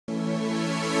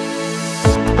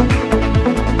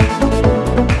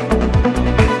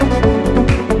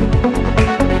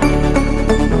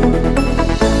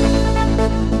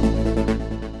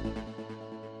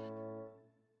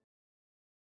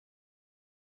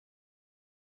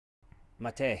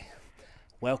Matej,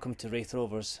 welcome to Raith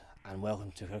Rovers and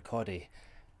welcome to Kirkcaldy.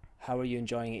 How are you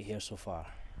enjoying it here so far?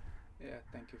 Yeah,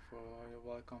 thank you for your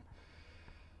welcome.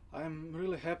 I'm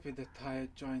really happy that I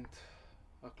joined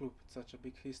a club with such a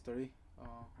big history.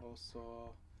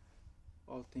 Also,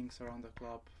 all things around the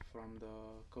club, from the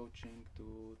coaching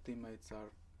to teammates, are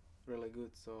really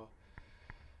good. So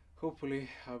hopefully,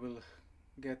 I will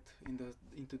get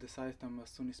into the system as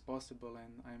soon as possible,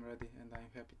 and I'm ready and I'm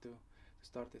happy to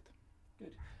start it.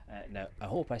 Good. Now, I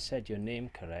hope I said your name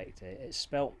correct. It's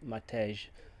spelt Matej,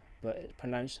 but it's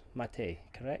pronounced Matej,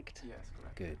 correct? Yes,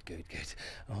 correct. Good.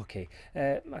 Okay.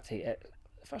 Matej,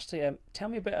 firstly, tell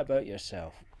me a bit about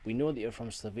yourself. We know that you're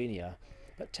from Slovenia,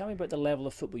 but tell me about the level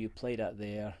of football you played at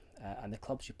there and the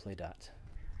clubs you played at.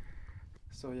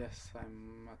 So yes,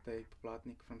 I'm Matej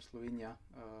Poplatnik from Slovenia.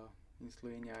 In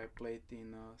Slovenia, I played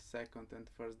in second and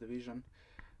first division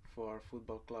for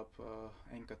football club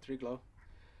Enka Triglav.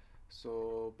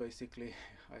 So basically,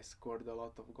 I scored a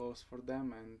lot of goals for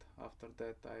them, and after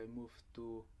that, I moved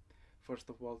to first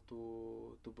of all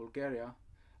to Bulgaria.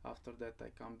 After that, I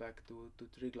come back to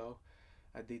Triglav.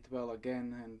 I did well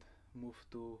again and moved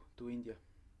to India.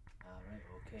 Right,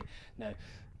 okay. Now,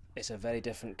 it's a very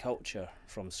different culture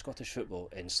from Scottish football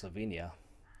in Slovenia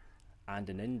and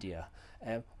in India.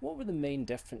 What were the main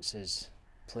differences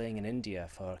playing in India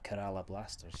for Kerala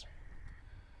Blasters?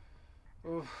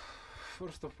 Oh,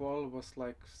 first of all, was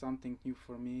like something new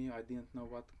for me. I didn't know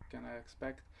what can I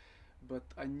expect, but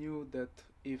I knew that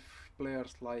if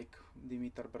players like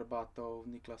Dimitar Berbatov,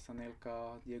 Niklas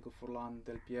Anelka, Diego Forlan,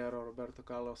 Del Piero, Roberto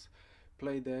Carlos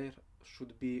play there,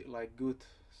 should be like good.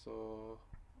 So,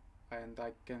 and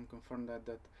I can confirm that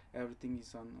everything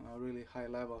is on a really high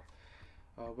level,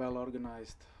 well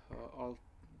organized. All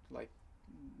like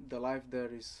the life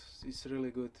there is really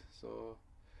good. So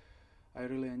I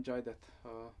really enjoy that.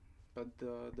 But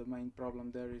the main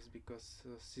problem there is because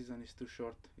season is too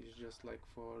short. It's just like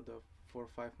for the 4 or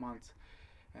 5 months,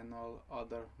 and all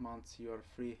other months you are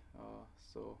free.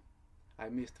 So I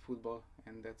missed football,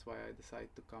 and that's why I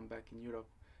decided to come back in Europe,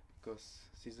 because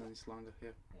season is longer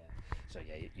here. Yeah. So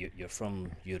yeah, you're from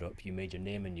Europe. You made your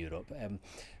name in Europe.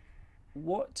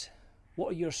 What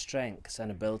what are your strengths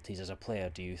and abilities as a player?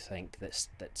 Do you think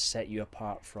that set you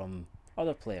apart from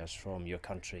other players from your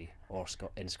country or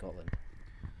in Scotland?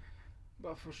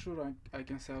 But for sure, I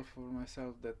can say for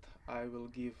myself that I will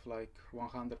give like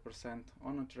 100%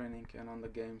 on the training and on the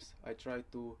games. I try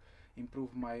to improve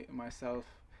myself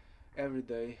every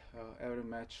day, every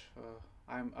match.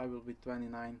 I will be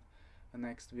 29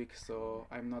 next week, so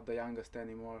I'm not the youngest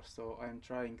anymore. So I'm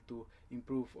trying to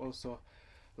improve also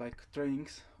like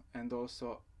trainings, and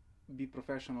also be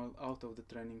professional out of the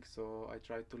training. So I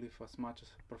try to live as much as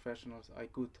professional as I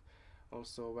could,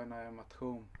 also when I am at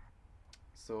home.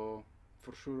 So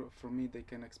for sure, for me, they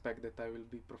can expect that I will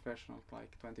be professional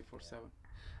like 24/7.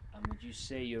 And would you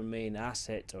say your main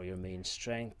asset or your main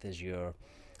strength is your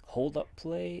hold-up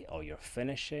play, or your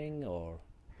finishing, or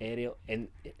aerial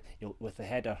with the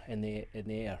header in the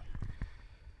air?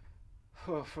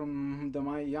 From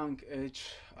my young age,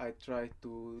 I try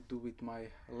to do with my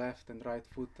left and right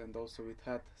foot, and also with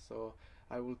head. So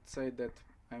I would say that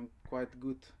I'm quite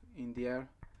good in the air,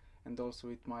 and also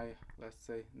with my, let's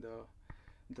say, the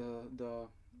the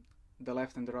the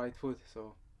left and the right foot.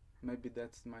 So maybe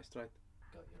that's my strength.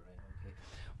 Got you right. Okay.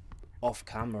 Off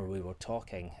camera, we were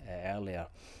talking earlier,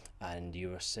 and you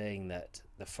were saying that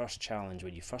the first challenge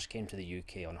when you first came to the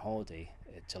UK on holiday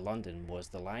to London was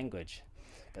the language.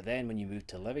 But then when you moved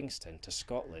to Livingston, to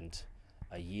Scotland,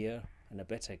 a year and a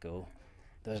bit ago,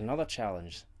 there's another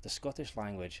challenge, the Scottish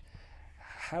language.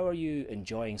 How are you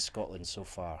enjoying Scotland so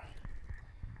far?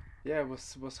 Yeah, it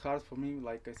was hard for me.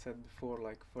 Like I said before,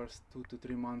 like first 2 to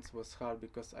 3 months was hard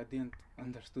because I didn't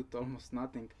understood almost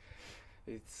nothing.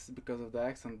 It's because of the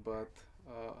accent, but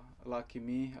lucky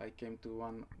me, I came to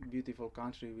one beautiful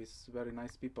country with very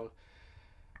nice people,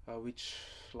 which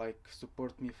like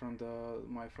support me from the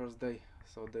my first day.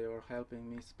 So they were helping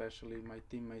me, especially my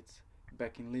teammates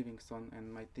back in Livingston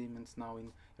and my teammates now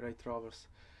in Raith Rovers.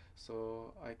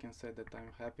 So I can say that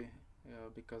I'm happy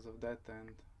because of that, and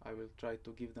I will try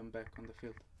to give them back on the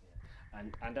field.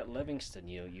 And at Livingston,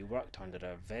 you worked under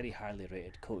a very highly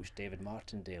rated coach, David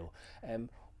Martindale.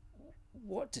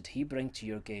 What did he bring to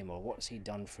your game, or what's he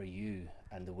done for you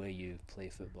and the way you play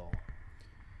football?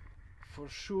 For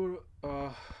sure,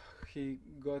 he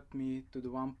got me to the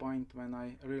one point when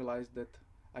I realized that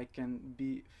I can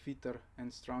be fitter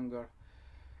and stronger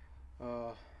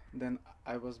uh, than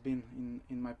I was been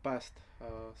in my past.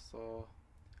 So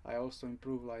I also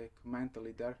improve like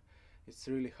mentally there. It's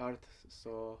really hard.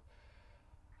 So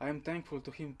I am thankful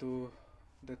to him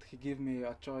that he gave me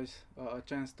a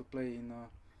chance to play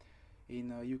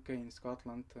in UK, in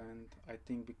Scotland, and I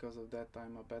think because of that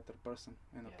I'm a better person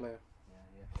and a player.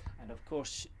 And of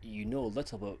course, you know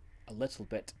a little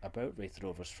bit about Raith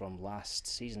Rovers from last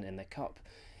season in the cup.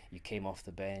 You came off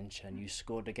the bench and you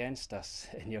scored against us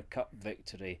in your cup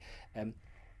victory.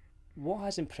 What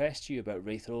has impressed you about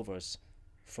Raith Rovers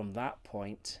from that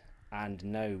point and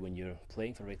now when you're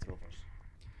playing for Raith Rovers?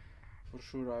 For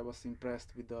sure, I was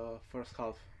impressed with the first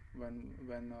half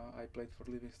when I played for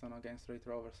Livingston against Raith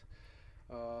Rovers.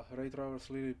 Raith Rovers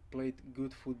really played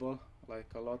good football, like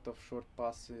a lot of short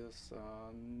passes,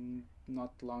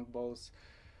 not long balls.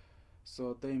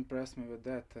 So they impressed me with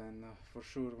that, and for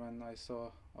sure, when I saw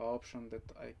an option that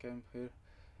I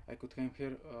could come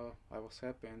here, I was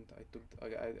happy, and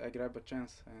I grabbed a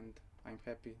chance, and I'm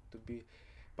happy to be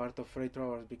part of Raith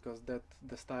Rovers because that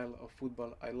the style of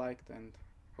football I liked, and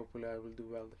hopefully I will do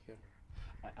well here.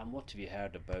 And what have you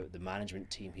heard about the management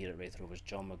team here at Raith Rovers,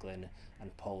 John McGlynn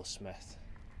and Paul Smith?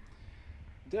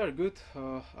 They are good.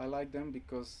 I like them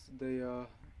because they are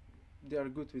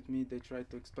good with me. They try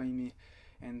to explain me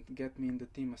and get me in the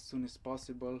team as soon as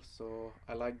possible. So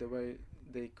I like the way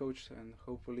they coach, and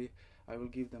hopefully I will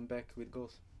give them back with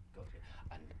goals.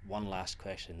 And one last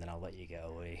question, then I'll let you get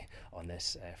away on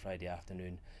this Friday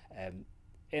afternoon.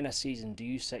 In a season, do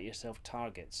you set yourself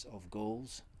targets of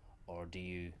goals, or do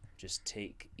you just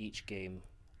take each game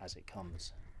as it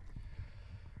comes?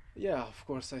 Yeah, of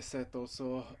course I set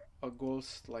also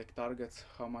goals, like targets,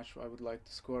 how much I would like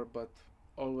to score, but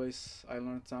always I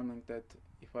learned something that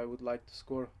if I would like to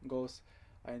score goals,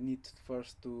 I need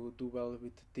first to do well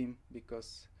with the team,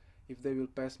 because if they will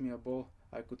pass me a ball,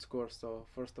 I could score. So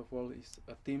first of all is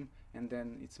a team, and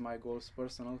then it's my goals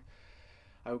personal.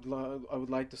 I would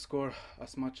like to score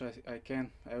as much as I can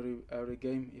every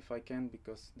game if I can,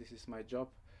 because this is my job,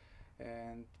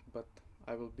 but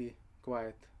I will be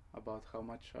quiet about how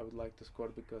much I would like to score,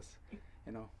 because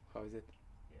you know how is it.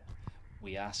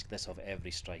 We ask this of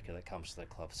every striker that comes to the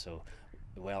club, so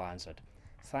well answered.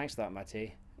 Thanks for that,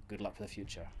 Matej. Good luck for the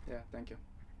future. Yeah, thank you.